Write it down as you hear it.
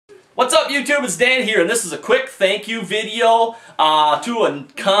What's up, YouTube? It's Dan here, and this is a quick thank you video to a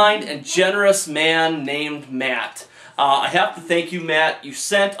kind and generous man named Matt. I have to thank you, Matt. You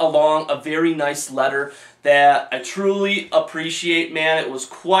sent along a very nice letter that I truly appreciate, man. It was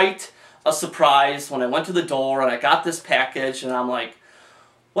quite a surprise when I went to the door and I got this package, and I'm like,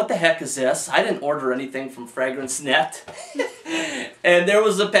 what the heck is this? I didn't order anything from Fragrance Net. And there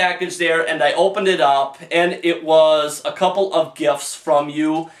was a package there, and I opened it up, and it was a couple of gifts from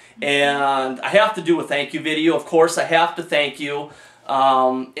you. And I have to do a thank you video. Of course, I have to thank you.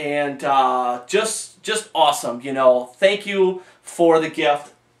 Just awesome, you know. Thank you for the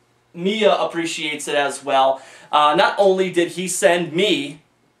gift. Mia appreciates it as well. Not only did he send me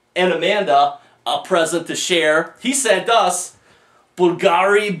and Amanda a present to share, he sent us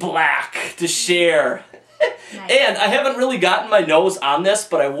Bulgari Black to share. Nice. And I haven't really gotten my nose on this,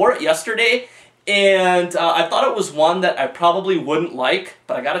 but I wore it yesterday. And I thought it was one that I probably wouldn't like,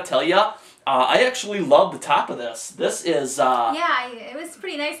 but I gotta tell ya, I actually love the top of this. This is... yeah, it was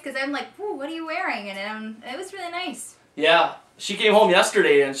pretty nice because I'm like, ooh, what are you wearing? And it was really nice. Yeah, she came home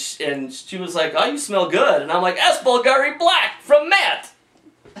yesterday and she was like, oh, you smell good. And I'm like, that's Bulgari Black from Matt.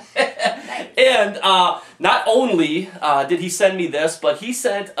 Nice. And not only did he send me this, but he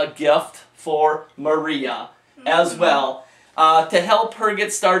sent a gift for Maria as well. To help her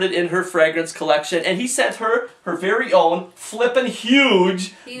get started in her fragrance collection. And he sent her her very own flippin'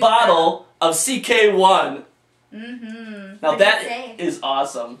 huge bottle of CK1. Now that is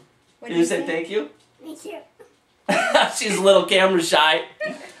awesome. Did you say thank you? Thank you. She's a little camera shy.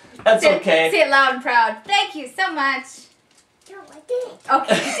 That's okay. Say it loud and proud. Thank you so much. No, I didn't.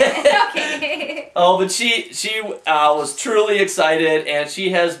 Okay. Okay. Oh, but she was truly excited, and she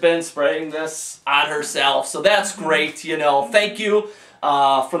has been spraying this on herself. So that's great, you know. Thank you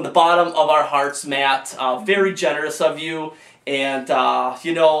from the bottom of our hearts, Matt. Very generous of you. And,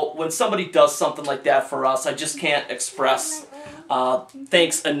 you know, when somebody does something like that for us, I just can't express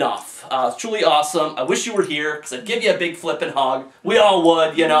thanks enough. Truly awesome. I wish you were here, because I'd give you a big flippin' hug. We all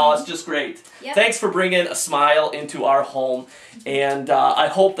would, you know. It's just great. Yep. Thanks for bringing a smile into our home. And I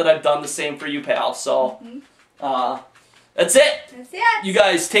hope that I've done the same for you, pal. So, that's it. That's it. You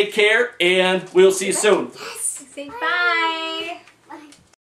guys take care, and we'll see you soon. Yes. Say bye.